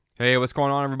Hey, what's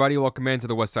going on, everybody? Welcome into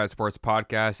the West Side Sports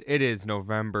Podcast. It is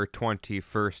November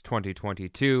 21st,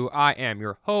 2022. I am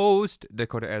your host,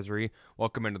 Dakota Esri.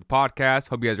 Welcome into the podcast.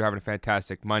 Hope you guys are having a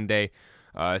fantastic Monday.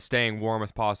 Staying warm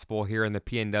as possible here in the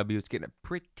PNW. It's getting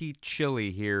pretty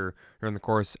chilly here during the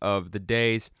course of the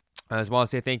days. As well as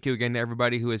say thank you again to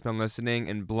everybody who has been listening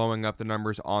and blowing up the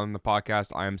numbers on the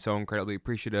podcast. I am so incredibly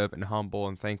appreciative and humble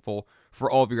and thankful for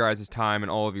all of your guys' time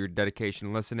and all of your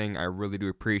dedication listening. I really do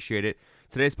appreciate it.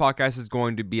 Today's podcast is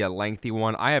going to be a lengthy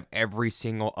one. I have every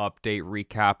single update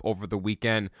recap over the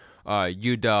weekend.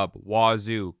 UW,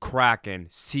 Wazoo, Kraken,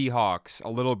 Seahawks,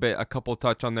 a couple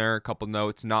touch on there, a couple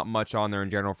notes, not much on there in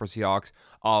general for Seahawks.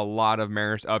 A lot of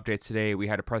Mariners updates today. We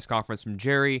had a press conference from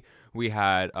Jerry. We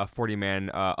had a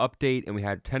 40-man update, and we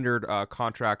had tendered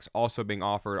contracts also being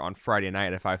offered on Friday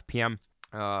night at 5 p.m.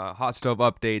 Hot Stove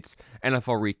updates,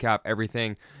 NFL recap,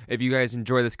 everything. If you guys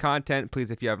enjoy this content, please,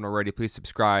 if you haven't already, please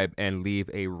subscribe and leave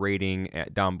a rating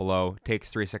down below. It takes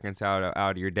 3 seconds out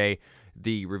of your day.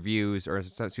 The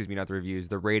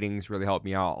ratings really help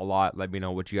me out a lot. Let me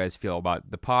know what you guys feel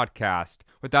about the podcast.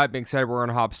 With that being said, we're going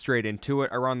to hop straight into it.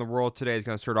 Around the world today is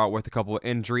going to start out with a couple of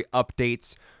injury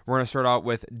updates. We're going to start out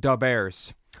with the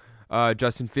Bears.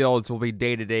 Justin Fields will be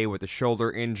day-to-day with a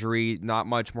shoulder injury. Not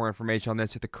much more information on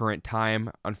this at the current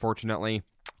time, unfortunately.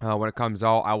 When it comes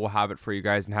out, I will have it for you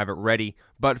guys and have it ready.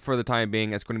 But for the time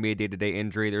being, it's going to be a day-to-day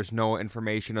injury. There's no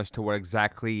information as to what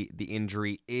exactly the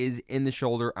injury is in the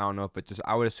shoulder. I don't know if it's just,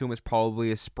 I would assume it's probably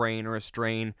a sprain or a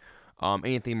strain.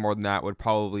 Anything more than that would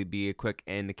probably be a quick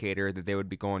indicator that they would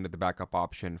be going to the backup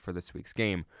option for this week's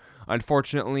game.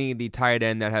 Unfortunately, the tight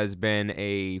end that has been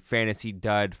a fantasy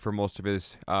dud for most of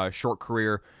his short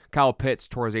career, Kyle Pitts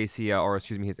tore his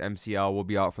MCL, will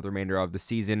be out for the remainder of the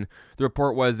season. The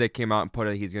report was they came out and put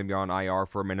it he's going to be on IR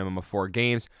for a minimum of 4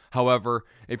 games. However,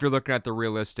 if you're looking at the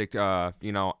realistic,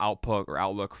 output or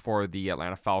outlook for the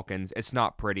Atlanta Falcons, it's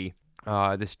not pretty.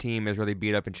 This team is really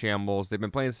beat up in shambles. They've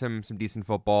been playing some decent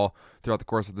football throughout the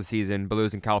course of the season, but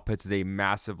losing Kyle Pitts is a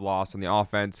massive loss on the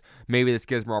offense. Maybe this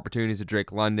gives more opportunities to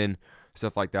Drake London,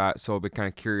 stuff like that. So I'll be kind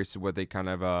of curious what they kind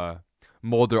of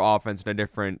mold their offense in a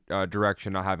different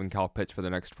direction, not having Kyle Pitts for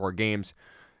the next 4 games.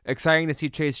 Exciting to see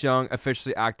Chase Young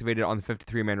officially activated on the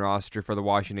 53-man roster for the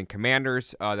Washington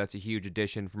Commanders. That's a huge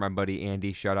addition for my buddy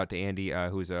Andy. Shout out to Andy,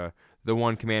 who's the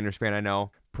one Commanders fan I know.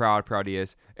 Proud he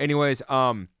is. Anyways,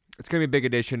 it's going to be a big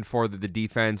addition for the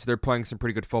defense. They're playing some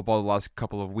pretty good football the last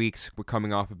couple of weeks. We're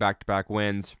coming off of back-to-back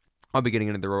wins. I'll be getting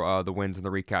into the wins and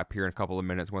the recap here in a couple of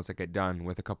minutes once I get done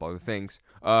with a couple other things.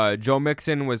 Joe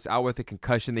Mixon was out with a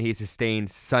concussion that he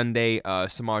sustained Sunday.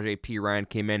 Samaje Perine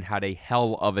came in, had a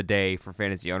hell of a day for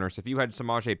fantasy owners. If you had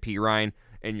Samaje Perine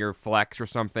in your flex or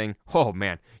something, oh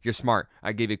man, you're smart.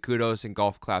 I give you kudos and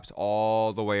golf claps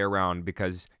all the way around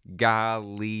because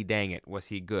golly dang it, was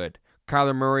he good.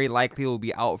 Kyler Murray likely will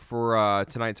be out for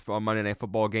tonight's Monday Night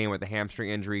Football game with a hamstring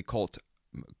injury. Colt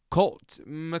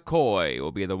McCoy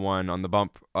will be the one on the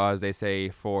bump, as they say,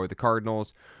 for the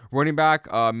Cardinals. Running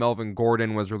back Melvin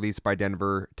Gordon was released by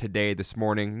Denver this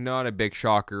morning. Not a big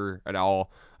shocker at all.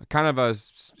 Kind of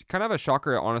a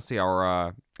shocker, honestly, or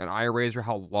an eye raiser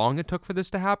how long it took for this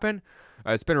to happen.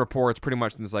 It's been reports pretty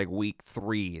much since like week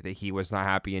 3 that he was not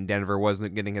happy in Denver,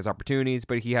 wasn't getting his opportunities,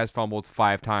 but he has fumbled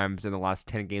 5 times in the last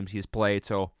 10 games he's played,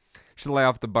 so should lay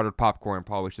off the buttered popcorn and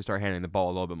probably should start handling the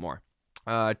ball a little bit more.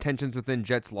 Tensions within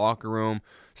Jets locker room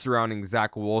surrounding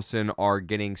Zach Wilson are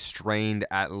getting strained,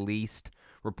 at least.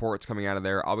 Reports coming out of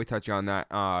there. I'll be touching on that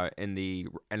in the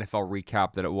NFL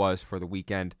recap that it was for the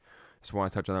weekend. Just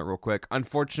want to touch on that real quick.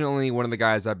 Unfortunately, one of the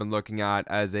guys I've been looking at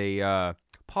as a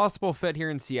possible fit here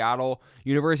in Seattle,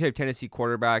 University of Tennessee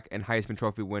quarterback and Heisman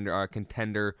Trophy winner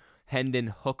contender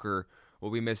Hendon Hooker will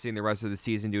be missing the rest of the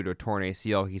season due to a torn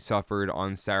ACL he suffered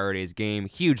on Saturday's game.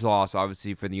 Huge loss,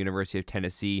 obviously, for the University of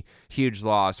Tennessee. Huge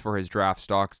loss for his draft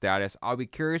stock status. I'll be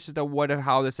curious as to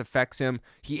how this affects him.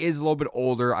 He is a little bit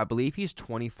older. I believe he's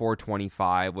 24,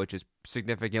 25, which is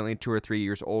significantly 2 or 3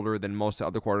 years older than most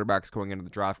other quarterbacks going into the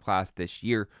draft class this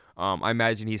year. I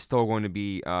imagine he's still going to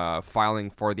be filing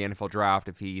for the NFL draft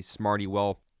if he's smart. He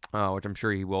will. Which I'm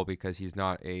sure he will because he's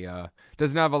not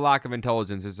doesn't have a lack of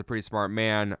intelligence. He's a pretty smart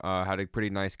man. Had a pretty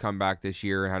nice comeback this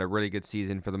year and had a really good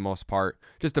season for the most part.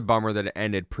 Just a bummer that it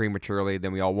ended prematurely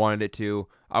than we all wanted it to.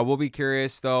 I will be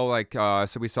curious though,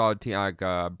 so we saw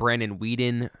Brandon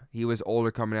Weeden. He was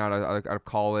older coming out of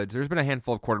college. There's been a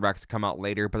handful of quarterbacks that come out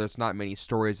later, but there's not many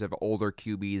stories of older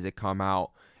QBs that come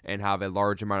out and have a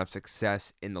large amount of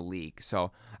success in the league.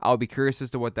 So I'll be curious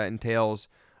as to what that entails.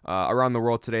 Around the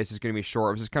world today, this is going to be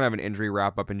short. This is kind of an injury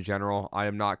wrap-up in general. I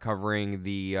am not covering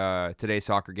the today's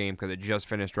soccer game because it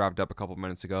just wrapped up a couple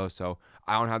minutes ago, so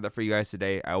I don't have that for you guys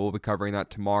today. I will be covering that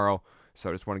tomorrow, so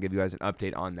I just want to give you guys an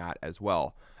update on that as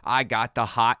well. I got the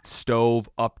hot stove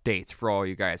updates for all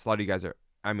you guys. A lot of you guys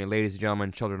ladies and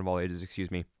gentlemen, children of all ages, excuse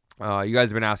me. You guys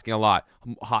have been asking a lot.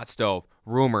 Hot stove,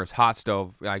 rumors, hot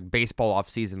stove, like baseball off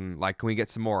season. Like, can we get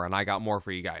some more? And I got more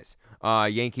for you guys.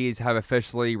 Yankees have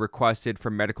officially requested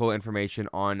for medical information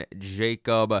on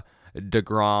Jacob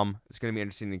deGrom. It's going to be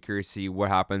interesting and curious to see what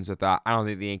happens with that. I don't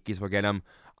think the Yankees will get him.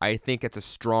 I think it's a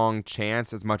strong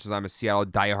chance, as much as I'm a Seattle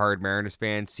diehard Mariners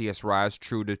fan, CS Rise,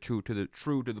 true to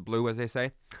the blue, as they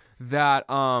say, that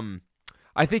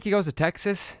I think he goes to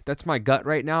Texas. That's my gut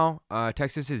right now.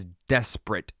 Texas is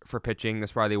desperate for pitching.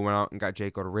 That's why they went out and got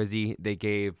Jake Odorizzi. They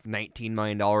gave $19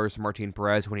 million to Martin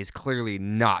Perez when he's clearly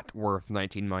not worth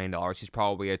 $19 million. He's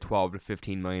probably a $12 to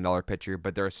 $15 million pitcher,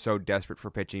 but they're so desperate for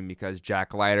pitching because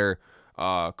Jack Leiter,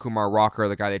 Kumar Rocker,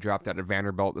 the guy they drafted out of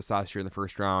Vanderbilt this last year in the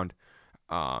first round,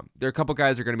 there are a couple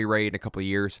guys that are going to be ready in a couple of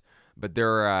years, but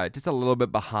they're just a little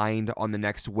bit behind on the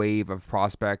next wave of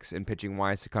prospects and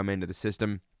pitching-wise to come into the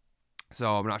system.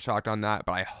 So I'm not shocked on that,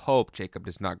 but I hope Jacob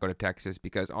does not go to Texas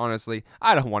because, honestly,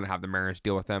 I don't want to have the Mariners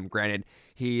deal with him. Granted,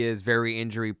 he is very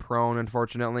injury-prone,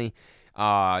 unfortunately.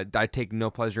 I take no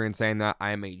pleasure in saying that.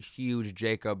 I am a huge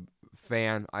Jacob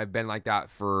fan. I've been like that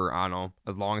for, I don't know,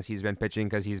 as long as he's been pitching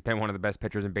because he's been one of the best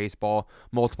pitchers in baseball.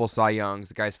 Multiple Cy Youngs.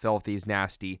 The guy's filthy. He's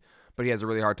nasty, but he has a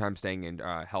really hard time staying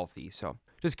healthy, so...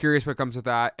 Just curious what comes with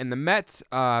that. And the Mets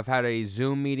have had a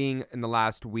Zoom meeting in the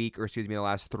last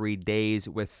 3 days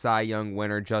with Cy Young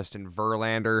winner Justin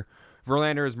Verlander.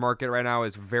 Verlander's market right now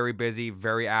is very busy,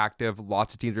 very active.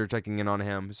 Lots of teams are checking in on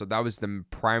him. So that was the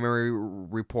primary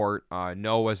report.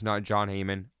 No, was not John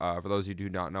Heyman. For those who do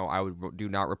not know, I do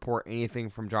not report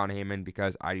anything from John Heyman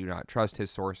because I do not trust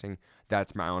his sourcing.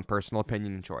 That's my own personal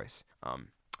opinion and choice.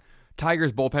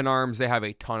 Tigers bullpen arms, they have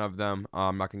a ton of them.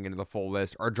 I'm not going to get into the full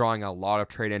list. Are drawing a lot of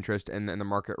trade interest in the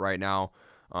market right now.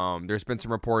 There's been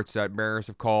some reports that Mariners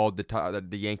have called,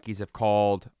 the Yankees have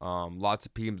called. Lots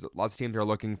of teams are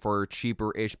looking for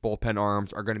cheaper-ish bullpen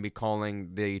arms. Are going to be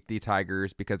calling the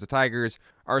Tigers because the Tigers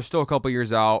are still a couple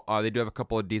years out. They do have a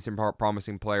couple of decent,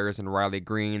 promising players in Riley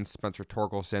Green, Spencer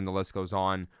Torkelson. The list goes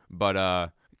on,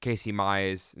 but Casey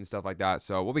Mize and stuff like that.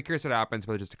 So we'll be curious what happens,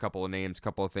 but just a couple of names, a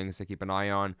couple of things to keep an eye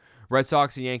on. Red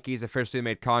Sox and Yankees officially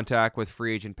made contact with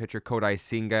free agent pitcher Kodai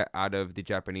Senga out of the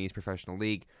Japanese Professional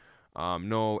League.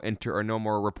 No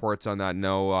more reports on that.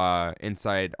 No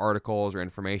inside articles or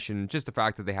information. Just the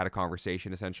fact that they had a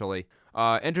conversation, essentially.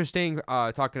 Interesting.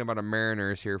 Talking about the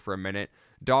Mariners here for a minute.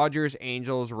 Dodgers,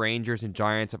 Angels, Rangers, and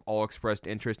Giants have all expressed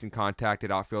interest and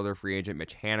contacted outfielder free agent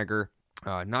Mitch Haniger.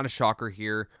 Not a shocker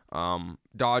here.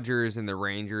 Dodgers and the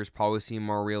Rangers probably seem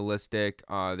more realistic.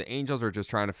 The Angels are just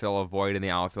trying to fill a void in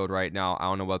the outfield right now. I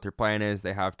don't know what their plan is.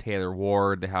 They have Taylor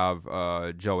Ward. They have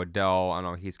Joe Adell. I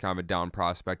don't know. He's kind of a down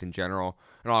prospect in general.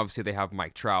 And obviously they have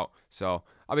Mike Trout. So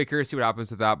I'll be curious to see what happens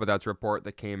with that, but that's a report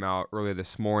that came out earlier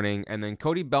this morning. And then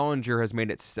Cody Bellinger has made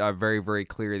it very, very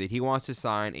clear that he wants to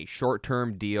sign a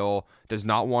short-term deal, does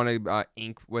not want to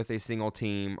ink with a single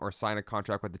team or sign a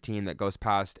contract with a team that goes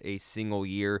past a single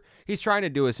year. He's trying to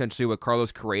do essentially what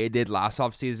Carlos Correa did last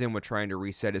offseason with trying to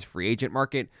reset his free agent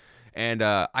market. And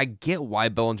I get why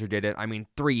Bellinger did it. I mean,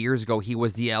 3 years ago, he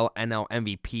was the NL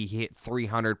MVP. He hit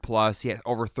 300 plus. He had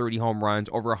over 30 home runs,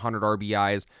 over 100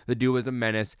 RBIs. The dude was a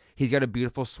menace. He's got a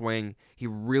beautiful swing. He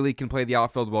really can play the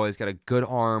outfield well. He's got a good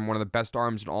arm, one of the best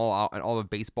arms in all of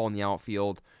baseball in the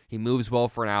outfield. He moves well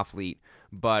for an athlete.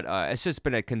 But it's just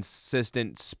been a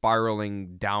consistent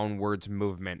spiraling downwards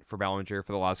movement for Bellinger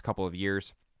for the last couple of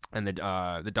years. And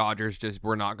the Dodgers just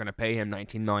were not going to pay him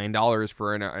 $19 million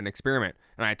for an experiment.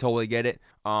 And I totally get it.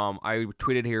 I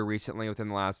tweeted here recently within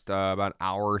the last about an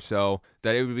hour or so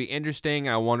that it would be interesting.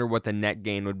 I wonder what the net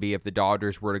gain would be if the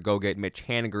Dodgers were to go get Mitch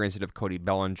Haniger instead of Cody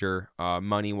Bellinger,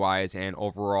 money-wise and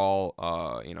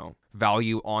overall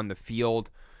value on the field.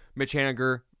 Mitch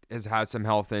Haniger has had some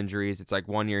health injuries. It's like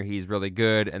 1 year he's really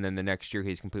good, and then the next year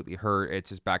he's completely hurt. It's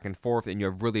just back and forth, and you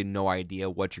have really no idea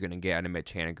what you're going to get out of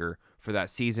Mitch Haniger for that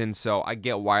season. So I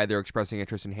get why they're expressing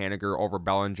interest in Haniger over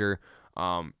Bellinger.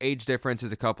 Age difference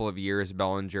is a couple of years.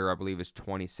 Bellinger, I believe, is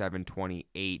 27,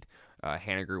 28.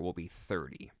 Haniger will be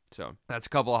 30. So that's a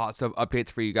couple of hot stuff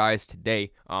updates for you guys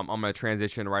today. I'm going to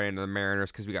transition right into the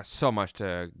Mariners because we got so much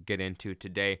to get into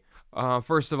today.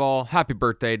 First of all, happy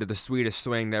birthday to the sweetest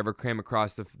swing that ever came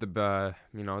across the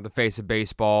face of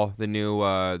baseball. The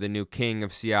new king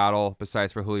of Seattle,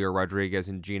 besides for Julio Rodriguez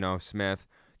and Geno Smith,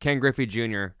 Ken Griffey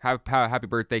Jr. Happy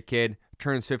birthday, kid!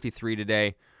 Turns 53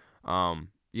 today.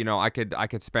 I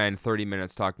could spend 30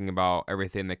 minutes talking about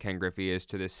everything that Ken Griffey is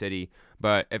to this city.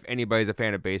 But if anybody's a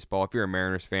fan of baseball, if you're a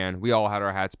Mariners fan, we all had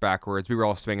our hats backwards. We were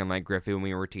all swinging like Griffey when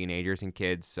we were teenagers and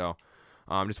kids. So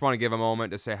just want to give a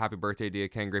moment to say happy birthday to you,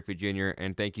 Ken Griffey Jr.,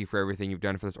 and thank you for everything you've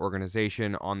done for this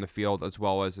organization on the field, as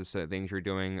well as the things you're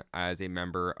doing as a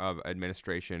member of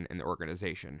administration in the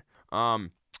organization.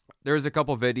 There's a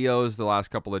couple videos the last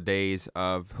couple of days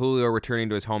of Julio returning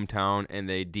to his hometown in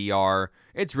the DR.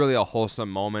 It's really a wholesome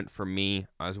moment for me,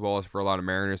 as well as for a lot of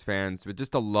Mariners fans. But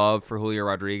just the love for Julio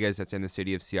Rodriguez that's in the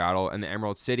city of Seattle and the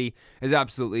Emerald City is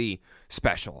absolutely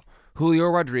special. Julio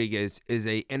Rodriguez is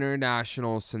an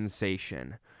international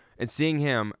sensation. And seeing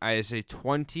him as a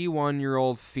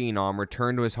 21-year-old phenom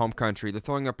return to his home country, they're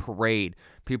throwing a parade.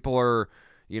 People are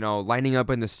lining up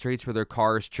in the streets with their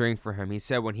cars cheering for him. He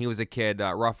said when he was a kid,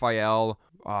 Rafael,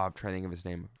 I'm trying to think of his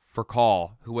name,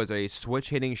 Furcal, who was a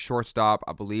switch-hitting shortstop,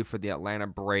 I believe, for the Atlanta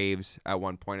Braves at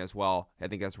one point as well. I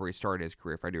think that's where he started his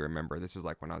career, if I do remember. This was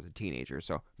like when I was a teenager,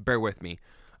 so bear with me.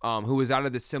 Who was out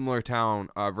of this similar town,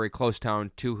 very close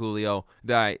town to Julio,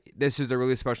 that this is a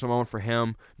really special moment for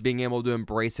him, being able to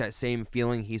embrace that same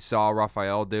feeling he saw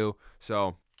Rafael do.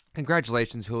 So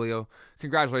congratulations, Julio.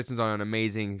 Congratulations on an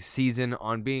amazing season,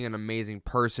 on being an amazing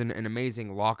person, an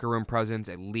amazing locker room presence,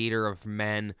 a leader of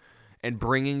men, and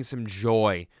bringing some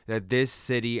joy that this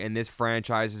city and this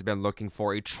franchise has been looking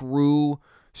for, a true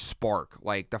spark,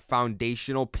 like the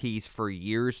foundational piece for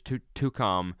years to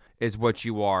come is what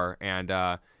you are. And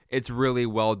it's really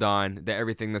well done, that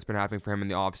everything that's been happening for him in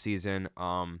the offseason.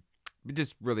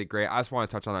 Just really great. I just want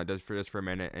to touch on that just for a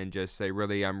minute and just say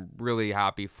I'm really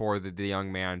happy for the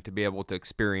young man to be able to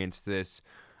experience this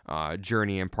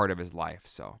journey and part of his life.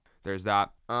 So there's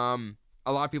that.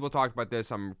 A lot of people talked about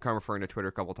this. I'm kind of referring to Twitter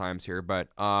a couple times here, but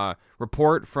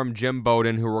report from Jim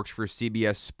Bowden, who works for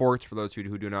CBS Sports. For those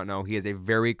who do not know, he is a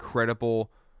very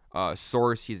credible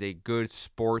source. He's a good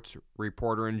sports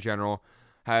reporter in general.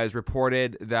 Has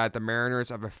reported that the Mariners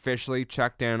have officially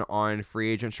checked in on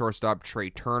free agent shortstop Trey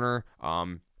Turner.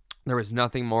 There was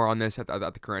nothing more on this at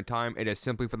the current time. It is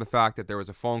simply for the fact that there was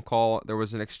a phone call, there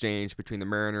was an exchange between the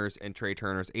Mariners and Trey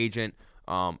Turner's agent.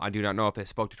 I do not know if they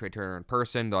spoke to Trey Turner in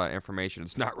person. The information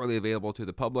is not really available to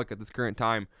the public at this current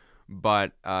time.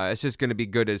 But it's just going to be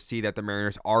good to see that the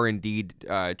Mariners are indeed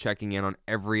checking in on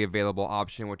every available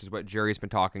option, which is what Jerry's been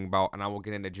talking about. And I will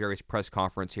get into Jerry's press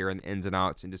conference here and the ins and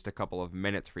outs in just a couple of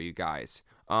minutes for you guys.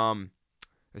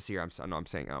 Let's see here. I know I'm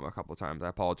saying a couple of times. I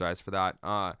apologize for that.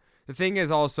 The thing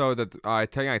is also that I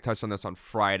touched on this on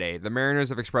Friday. The Mariners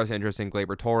have expressed interest in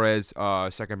Gleyber Torres,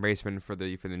 second baseman for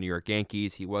the New York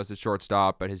Yankees. He was the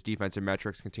shortstop, but his defensive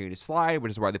metrics continue to slide, which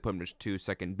is why they put him to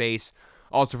second base.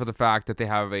 Also for the fact that they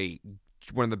have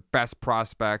one of the best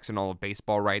prospects in all of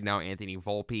baseball right now, Anthony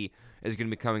Volpe, is going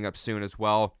to be coming up soon as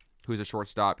well, who's a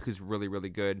shortstop who's really, really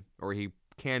good, or he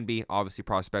can be. Obviously,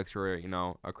 prospects are,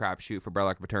 a crapshoot, for better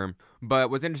lack of a term. But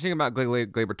what's interesting about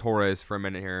Gleyber Torres for a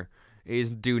minute here,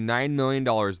 he's due $9 million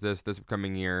this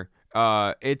upcoming year.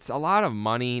 It's a lot of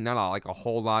money, not like a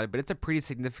whole lot, but it's a pretty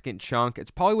significant chunk.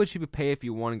 It's probably what you would pay if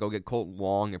you want to go get Colton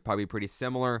Long. It'd probably be pretty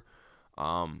similar.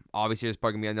 Obviously, there's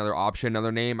probably going to be another option.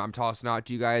 Another name I'm tossing out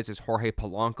to you guys is Jorge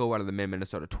Polanco out of the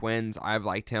Minnesota Twins. I've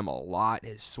liked him a lot.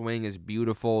 His swing is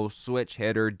beautiful, switch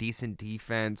hitter, decent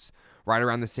defense, right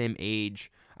around the same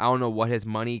age. I don't know what his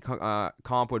money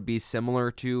comp would be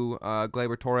similar to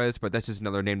Gleyber Torres, but that's just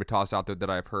another name to toss out there that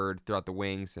I've heard throughout the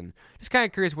wings. And just kind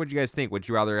of curious what you guys think. Would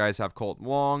you rather guys have Colton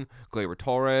Long, Gleyber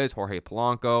Torres, Jorge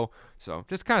Polanco? So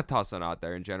just kind of toss that out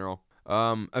there in general.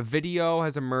 A video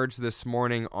has emerged this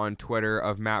morning on Twitter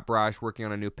of Matt Brash working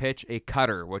on a new pitch, a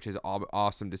cutter, which is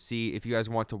awesome to see. If you guys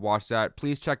want to watch that,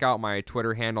 please check out my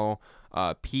Twitter handle,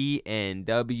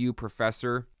 PNW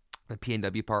Professor. The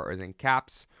PNW part is in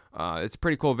caps. It's a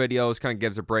pretty cool video. It kind of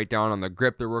gives a breakdown on the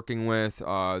grip they're working with,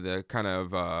 the kind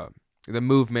of the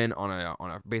movement on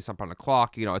a based upon the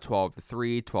clock. A 12 to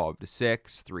 3, 12 to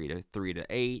 6, 3 to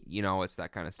 8. It's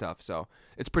that kind of stuff. So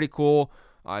it's pretty cool.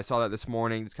 I saw that this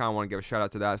morning. Just kind of want to give a shout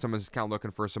out to that. Someone's just kind of looking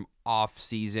for some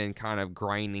off-season kind of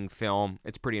grinding film.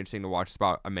 It's pretty interesting to watch. It's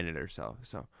about a minute or so.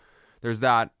 So there's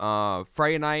that.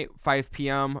 Friday night, 5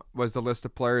 p.m. was the list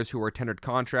of players who were tendered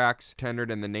contracts.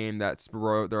 Tendered in the name that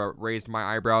raised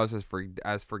my eyebrows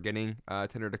as for getting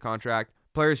tendered a contract.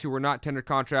 Players who were not tendered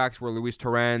contracts were Luis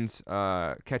Torrens,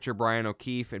 catcher Brian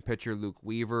O'Keefe, and pitcher Luke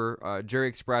Weaver. Jerry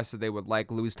expressed that they would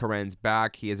like Luis Torrens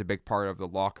back. He is a big part of the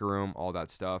locker room, all that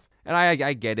stuff. And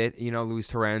I get it. Luis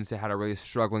Torrens had a really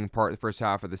struggling part the first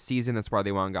half of the season. That's why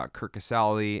they went and got Kirk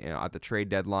Casale at the trade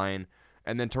deadline.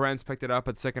 And then Torrens picked it up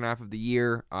at the second half of the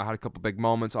year, had a couple big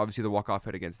moments. Obviously, the walk-off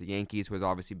hit against the Yankees was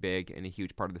obviously big and a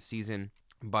huge part of the season.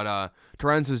 But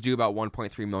Torrens was due about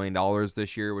 $1.3 million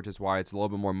this year, which is why it's a little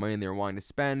bit more money than they were wanting to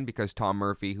spend, because Tom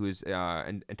Murphy, who's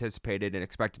anticipated and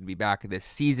expected to be back this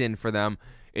season for them,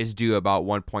 is due about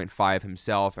 1.5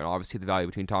 himself. And obviously the value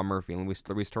between Tom Murphy and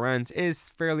Luis Torrens is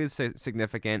fairly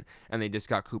significant, and they just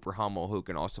got Cooper Hummel, who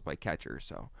can also play catcher.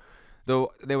 So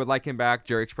though they would like him back,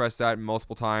 Jerry expressed that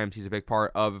multiple times. He's a big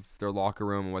part of their locker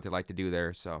room and what they like to do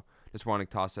there. So just want to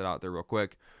toss it out there real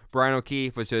quick. Brian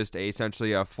O'Keefe was just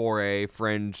essentially a 4A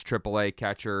fringe AAA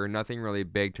catcher. Nothing really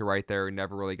big to write there.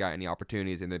 Never really got any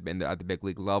opportunities at the big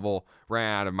league level.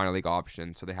 Ran out of minor league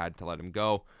options, so they had to let him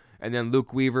go. And then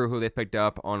Luke Weaver, who they picked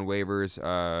up on waivers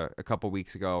a couple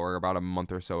weeks ago, or about a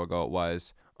month or so ago it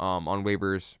was, on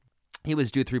waivers. He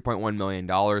was due $3.1 million,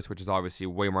 which is obviously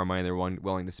way more money they're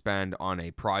willing to spend on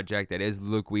a project that is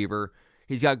Luke Weaver.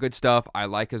 He's got good stuff. I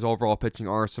like his overall pitching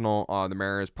arsenal. The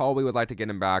Mariners probably would like to get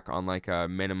him back on like a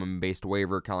minimum-based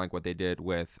waiver, kind of like what they did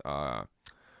with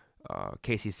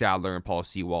Casey Sadler and Paul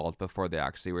Sewald before they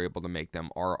actually were able to make them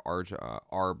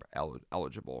ARB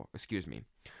eligible. Excuse me.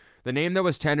 The name that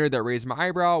was tendered that raised my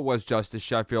eyebrow was Justice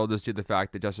Sheffield, just due to the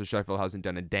fact that Justice Sheffield hasn't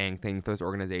done a dang thing for this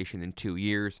organization in 2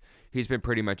 years. He's been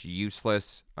pretty much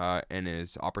useless in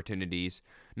his opportunities.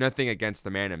 Nothing against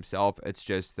the man himself. It's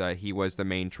just that he was the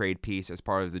main trade piece as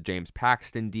part of the James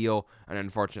Paxton deal, and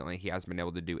unfortunately he hasn't been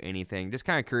able to do anything. Just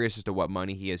kind of curious as to what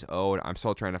money he is owed. I'm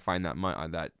still trying to find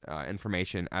that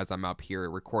information as I'm up here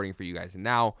recording for you guys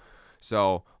now.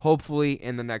 So hopefully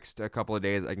in the next couple of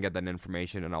days I can get that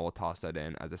information, and I will toss that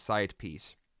in as a side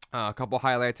piece. A couple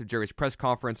highlights of Jerry's press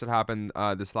conference that happened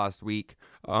this last week.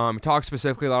 Talked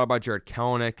specifically a lot about Jared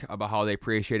Kelenic, about how they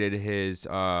appreciated his,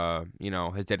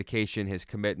 his dedication, his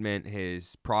commitment,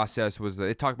 his process.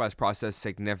 They talked about his process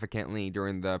significantly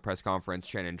during the press conference.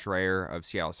 Shannon Dreyer of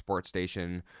Seattle Sports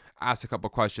Station asked a couple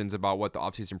questions about what the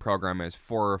offseason program is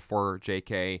for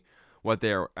JK, what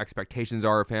their expectations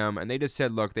are of him, and they just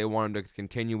said, look, they want him to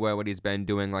continue what he's been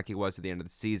doing like he was at the end of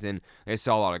the season. They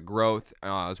saw a lot of growth,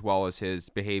 as well as his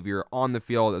behavior on the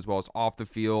field, as well as off the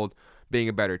field, being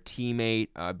a better teammate,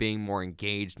 being more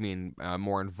engaged, being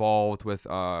more involved with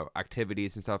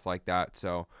activities and stuff like that.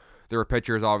 So there were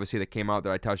pictures, obviously, that came out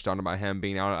that I touched on about him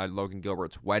being out at Logan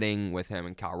Gilbert's wedding with him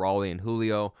and Cal Raleigh and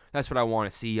Julio. That's what I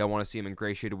want to see. I want to see him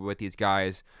ingratiated with these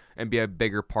guys and be a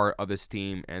bigger part of this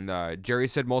team. And Jerry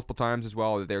said multiple times as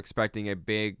well that they're expecting a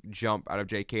big jump out of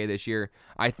JK this year.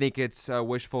 I think it's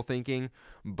wishful thinking,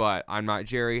 but I'm not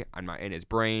Jerry. I'm not in his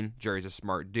brain. Jerry's a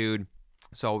smart dude.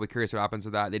 So we'll be curious what happens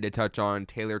with that. They did touch on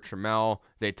Taylor Trammell.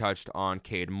 They touched on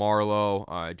Cade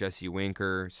Marlowe, Jesse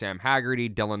Winker, Sam Haggerty,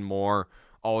 Dylan Moore,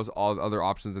 all other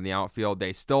options in the outfield.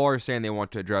 They still are saying they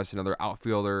want to address another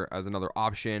outfielder as another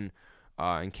option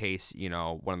in case,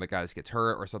 one of the guys gets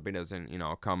hurt or something doesn't,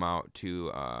 come out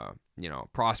to,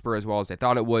 prosper as well as they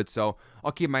thought it would. So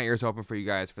I'll keep my ears open for you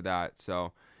guys for that.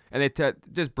 So, and they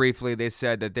just briefly, they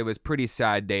said that it was a pretty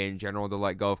sad day in general to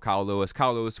let go of Kyle Lewis.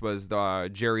 Kyle Lewis was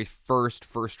Jerry's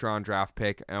first-round draft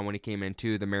pick when he came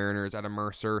into the Mariners out of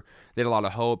Mercer. They had a lot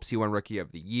of hopes. He won Rookie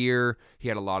of the Year. He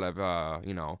had a lot of,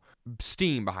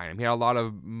 steam behind him. He had a lot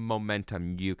of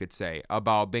momentum, you could say,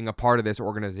 about being a part of this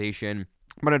organization.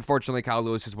 But unfortunately, Kyle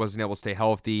Lewis just wasn't able to stay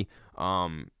healthy.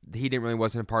 Wasn't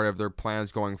a part of their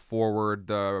plans going forward.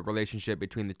 The relationship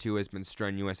between the two has been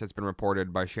strenuous. That's been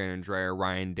reported by Shannon Dreyer,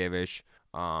 Ryan Divish,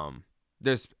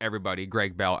 just everybody,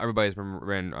 Greg Bell. Everybody's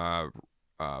been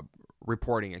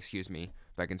reporting, if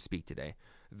I can speak today,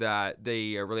 that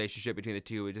the relationship between the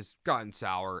two had just gotten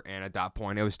sour, and at that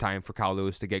point, it was time for Kyle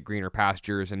Lewis to get greener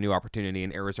pastures and new opportunity,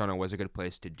 and Arizona was a good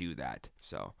place to do that.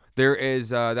 So there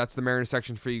is, that's the Mariners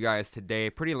section for you guys today.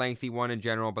 Pretty lengthy one in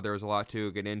general, but there was a lot to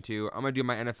get into. I'm going to do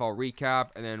my NFL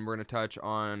recap, and then we're going to touch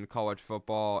on college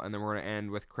football, and then we're going to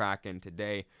end with Kraken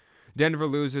today. Denver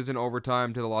loses in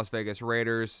overtime to the Las Vegas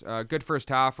Raiders. Good first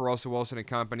half for Russell Wilson and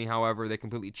company. However, they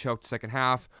completely choked the second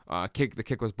half. The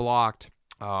kick was blocked.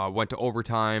 Went to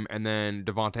overtime, and then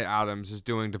Devontae Adams is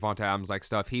doing Devontae Adams-like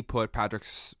stuff. He put Patrick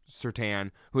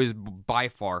Surtain, who is by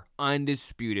far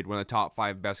undisputed one of the top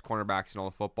 5 best cornerbacks in all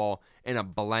of football, in a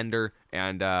blender,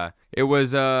 and it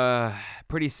was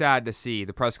pretty sad to see.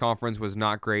 The press conference was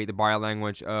not great. The body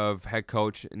language of head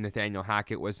coach Nathaniel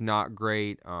Hackett was not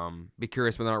great. Be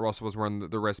curious whether or not Russell was wearing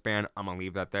the wristband. I'm going to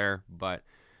leave that there, but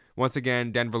once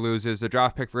again, Denver loses. The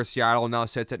draft pick for Seattle now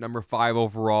sits at number 5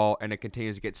 overall, and it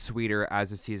continues to get sweeter as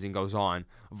the season goes on.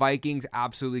 Vikings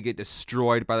absolutely get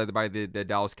destroyed by the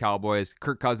Dallas Cowboys.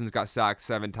 Kirk Cousins got sacked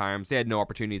 7 times. They had no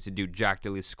opportunities to do jack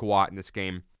diddly squat in this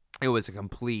game. It was a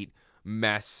complete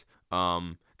mess.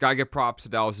 Kind Gotta give props to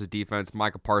Dallas' defense.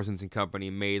 Michael Parsons and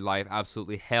company made life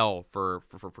absolutely hell for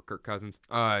Kirk Cousins.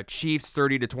 Chiefs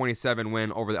 30-27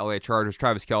 win over the LA Chargers.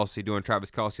 Travis Kelce doing Travis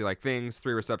Kelce-like things.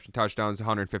 3 reception touchdowns,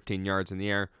 115 yards in the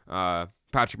air.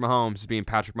 Patrick Mahomes is being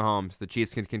Patrick Mahomes. The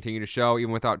Chiefs can continue to show,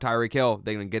 even without Tyreek Hill,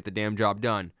 they're going to get the damn job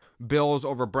done. Bills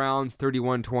over Browns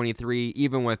 31-23,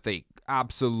 even with a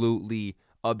absolutely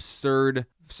absurd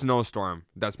snowstorm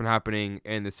that's been happening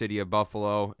in the city of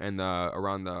Buffalo and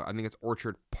around the, I think it's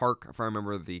Orchard Park, if I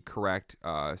remember the correct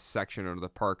section of the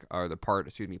park, or the part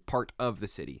of the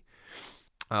city.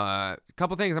 A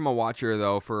couple things I'm going to watch here,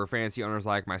 though, for fantasy owners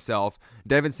like myself.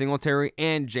 Devin Singletary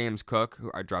and James Cook, who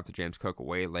I drafted James Cook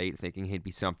way late, thinking he'd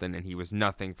be something, and he was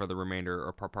nothing for the remainder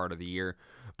or part of the year.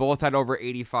 Both had over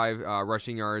 85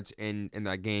 rushing yards in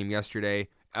that game yesterday.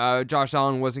 Josh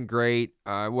Allen wasn't great.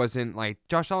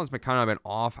 Josh Allen's been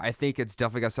off. I think it's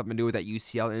definitely got something to do with that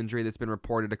UCL injury that's been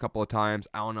reported a couple of times.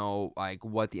 I don't know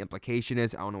what the implication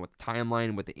is. I don't know what the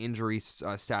timeline, what the injury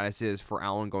status is for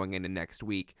Allen going into next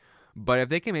week. But if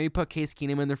they can maybe put Case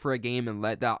Keenum in there for a game and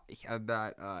let that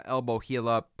elbow heal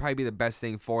up, probably be the best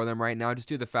thing for them right now. Just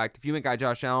due to the fact, if you make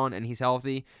Josh Allen and he's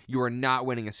healthy, you are not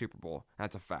winning a Super Bowl.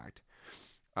 That's a fact.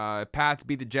 Pats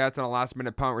beat the Jets on a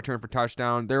last-minute punt return for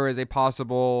touchdown. There is a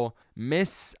possible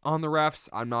miss on the refs.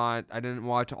 I didn't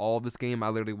watch all of this game. I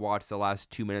literally watched the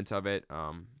last 2 minutes of it.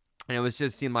 And it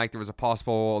seemed like there was a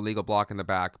possible illegal block in the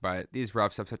back, but these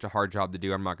refs have such a hard job to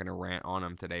do. I'm not going to rant on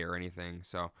them today or anything.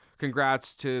 So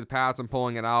congrats to the Pats on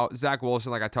pulling it out. Zach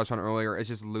Wilson, like I touched on earlier, is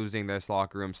just losing this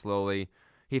locker room slowly.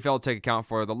 He failed to take account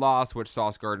for the loss, which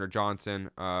Sauce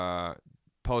Gardner-Johnson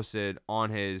posted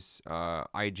on his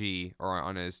IG or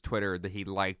on his Twitter that he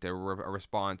liked a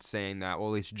response saying that, well,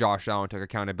 at least Josh Allen took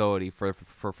accountability for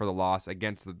the loss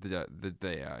against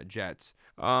the Jets.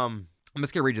 I'm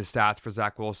just going to read the stats for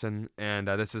Zach Wilson, and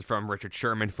this is from Richard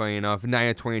Sherman, funny enough.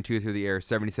 9-22 through the air,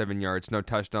 77 yards, no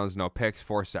touchdowns, no picks,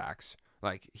 4 sacks.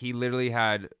 He literally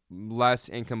had less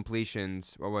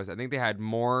incompletions. I think they had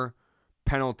more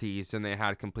penalties than they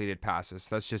had completed passes.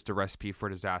 That's just a recipe for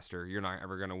disaster. You're not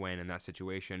ever going to win in that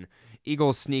situation.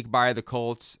 Eagles sneak by the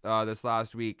Colts this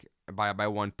last week by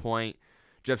 1 point.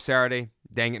 Jeff Saturday,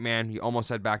 dang it, man. You almost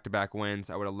had back-to-back wins.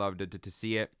 I would have loved to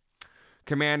see it.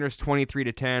 Commanders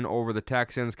 23-10 over the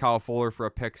Texans. Kyle Fuller for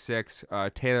a pick 6.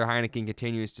 Taylor Heineken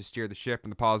continues to steer the ship in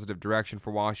the positive direction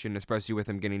for Washington, especially with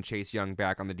him getting Chase Young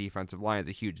back on the defensive line. It's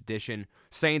a huge addition.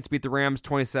 Saints beat the Rams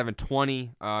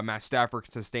 27-20. Matt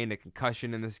Stafford sustained a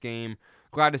concussion in this game.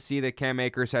 Glad to see that Cam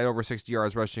Akers had over 60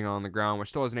 yards rushing on the ground, which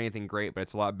still isn't anything great, but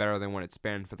it's a lot better than what it's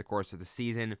been for the course of the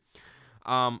season.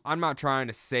 I'm not trying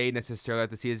to say necessarily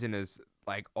that the season is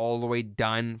all the way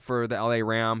done for the LA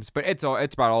Rams, but it's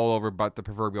about all over but the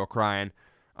proverbial crying.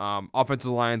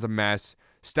 Offensive line's a mess.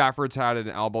 Stafford's had an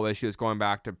elbow issue that's going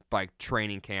back to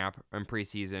training camp and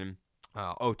preseason.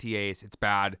 OTAs, it's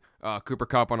bad. Cooper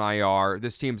Kupp on IR.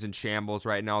 This team's in shambles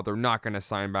right now. They're not going to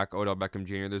sign back Odell Beckham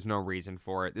Jr. There's no reason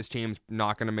for it. This team's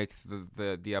not going to make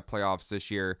the playoffs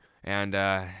this year. And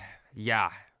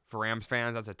for Rams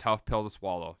fans, that's a tough pill to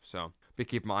swallow. So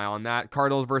keep my eye on that.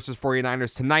 Cardinals versus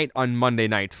 49ers tonight on Monday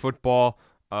Night Football.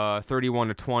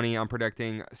 31-20. I'm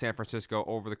predicting San Francisco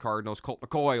over the Cardinals. Colt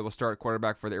McCoy will start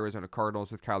quarterback for the Arizona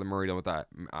Cardinals with Kyler Murray with that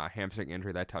hamstring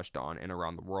injury that I touched on and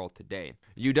around the world today.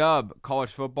 UW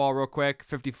college football real quick.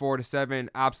 54-7.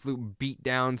 Absolute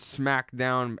beatdown,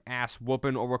 smackdown, ass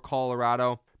whooping over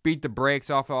Colorado. Beat the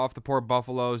brakes off the poor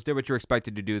Buffaloes. Did what you're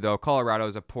expected to do, though. Colorado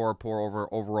is a poor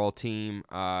overall team.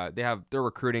 Their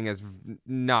recruiting is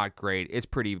not great. It's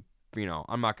pretty,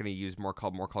 I'm not going to use more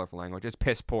colorful language. It's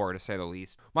piss poor, to say the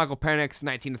least. Michael Penix,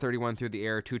 19-31 through the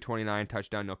air, 229,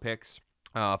 touchdown, no picks.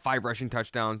 5 rushing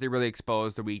touchdowns. They really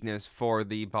exposed the weakness for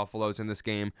the Buffaloes in this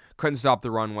game. Couldn't stop the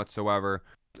run whatsoever.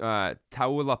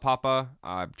 Taulapapa,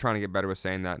 I'm trying to get better with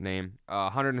saying that name.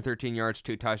 113 yards,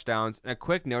 2 touchdowns. And a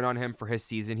quick note on him for his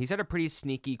season. He's had a pretty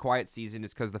sneaky, quiet season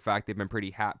just because of the fact they've been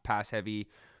pretty pass-heavy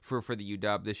for the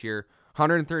UW this year.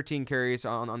 113 carries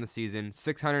on the season,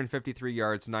 653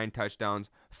 yards, 9 touchdowns,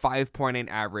 5.8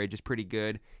 average is pretty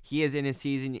good. He is in his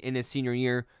senior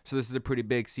year, so this is a pretty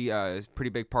big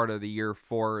part of the year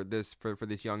for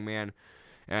this young man.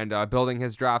 And building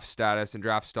his draft status and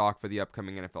draft stock for the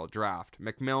upcoming NFL draft.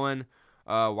 McMillan,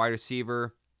 wide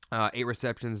receiver, 8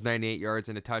 receptions, 98 yards,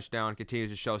 and a touchdown. Continues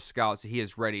to show scouts that he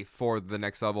is ready for the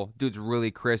next level. Dude's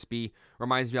really crispy.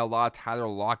 Reminds me a lot of Tyler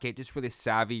Lockett. Just really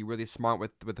savvy, really smart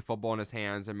with the football in his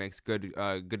hands and makes good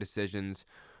decisions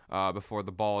before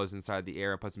the ball is inside the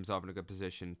air and puts himself in a good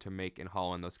position to make and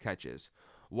haul in those catches.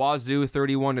 Wazoo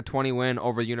 31-20 win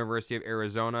over the University of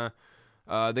Arizona.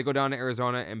 They go down to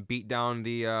Arizona and beat down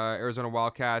the Arizona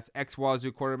Wildcats.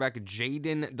 Ex-Wazoo quarterback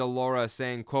Jaden DeLora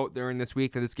saying, quote, during this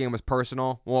week that this game was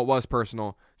personal. Well, it was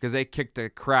personal because they kicked the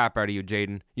crap out of you,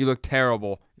 Jaden. You look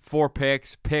terrible. 4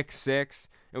 picks, pick 6.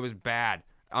 It was bad.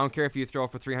 I don't care if you throw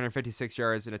for 356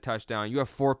 yards and a touchdown. You have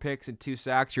 4 picks and 2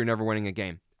 sacks, you're never winning a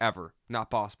game. Ever. Not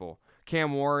possible.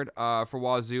 Cam Ward for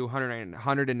Wazoo,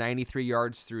 193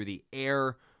 yards through the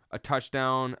air, a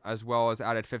touchdown, as well as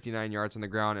added 59 yards on the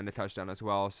ground and a touchdown as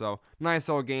well. So nice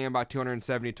little game, about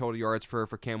 270 total yards for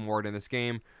Cam Ward in this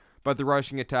game. But the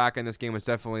rushing attack in this game was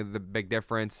definitely the big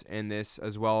difference in this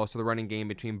as well. So the running game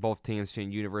between both teams,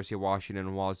 between University of Washington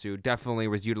and Wazoo, definitely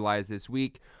was utilized this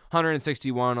week.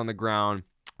 161 on the ground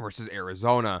versus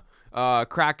Arizona.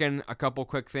 Kraken, a couple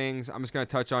quick things. I'm just going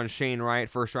to touch on Shane Wright,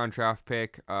 first-round draft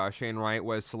pick. Shane Wright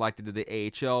was selected to the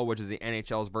AHL, which is the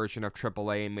NHL's version of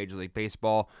AAA in Major League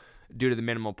Baseball. Due to the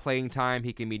minimal playing time,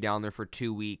 he can be down there for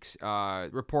 2 weeks.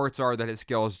 Reports are that his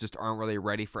skills just aren't really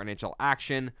ready for NHL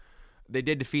action. They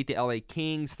did defeat the LA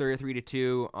Kings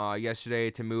 33-2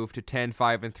 yesterday to move to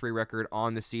 10-5-3 record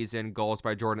on the season. Goals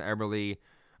by Jordan Eberle,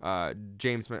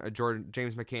 James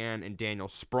McCann, and Daniel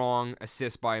Sprong.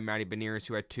 Assists by Matty Beniers,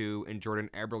 who had 2, and Jordan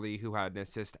Eberle, who had an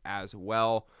assist as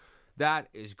well. That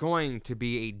is going to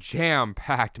be a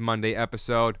jam-packed Monday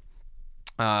episode.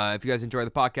 If you guys enjoy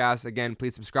the podcast, again,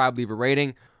 please subscribe, leave a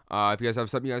rating. If you guys have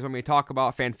something you guys want me to talk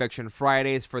about, Fan Fiction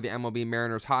Fridays for the MLB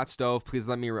Mariners Hot Stove, please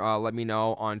let me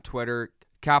know on Twitter.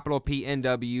 Capital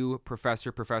PNW,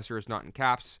 Professor is not in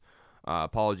caps.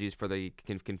 Apologies for the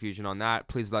confusion on that.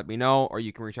 Please let me know, or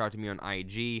you can reach out to me on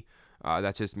IG.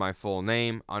 That's just my full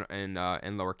name in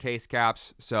lowercase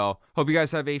caps. So hope you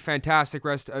guys have a fantastic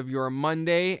rest of your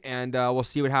Monday, and we'll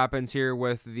see what happens here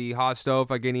with the Hot Stove.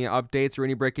 If I get any updates or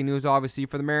any breaking news, obviously,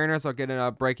 for the Mariners, I'll get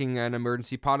a breaking and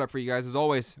emergency pod up for you guys as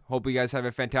always. Hope you guys have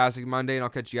a fantastic Monday, and I'll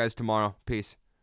catch you guys tomorrow. Peace.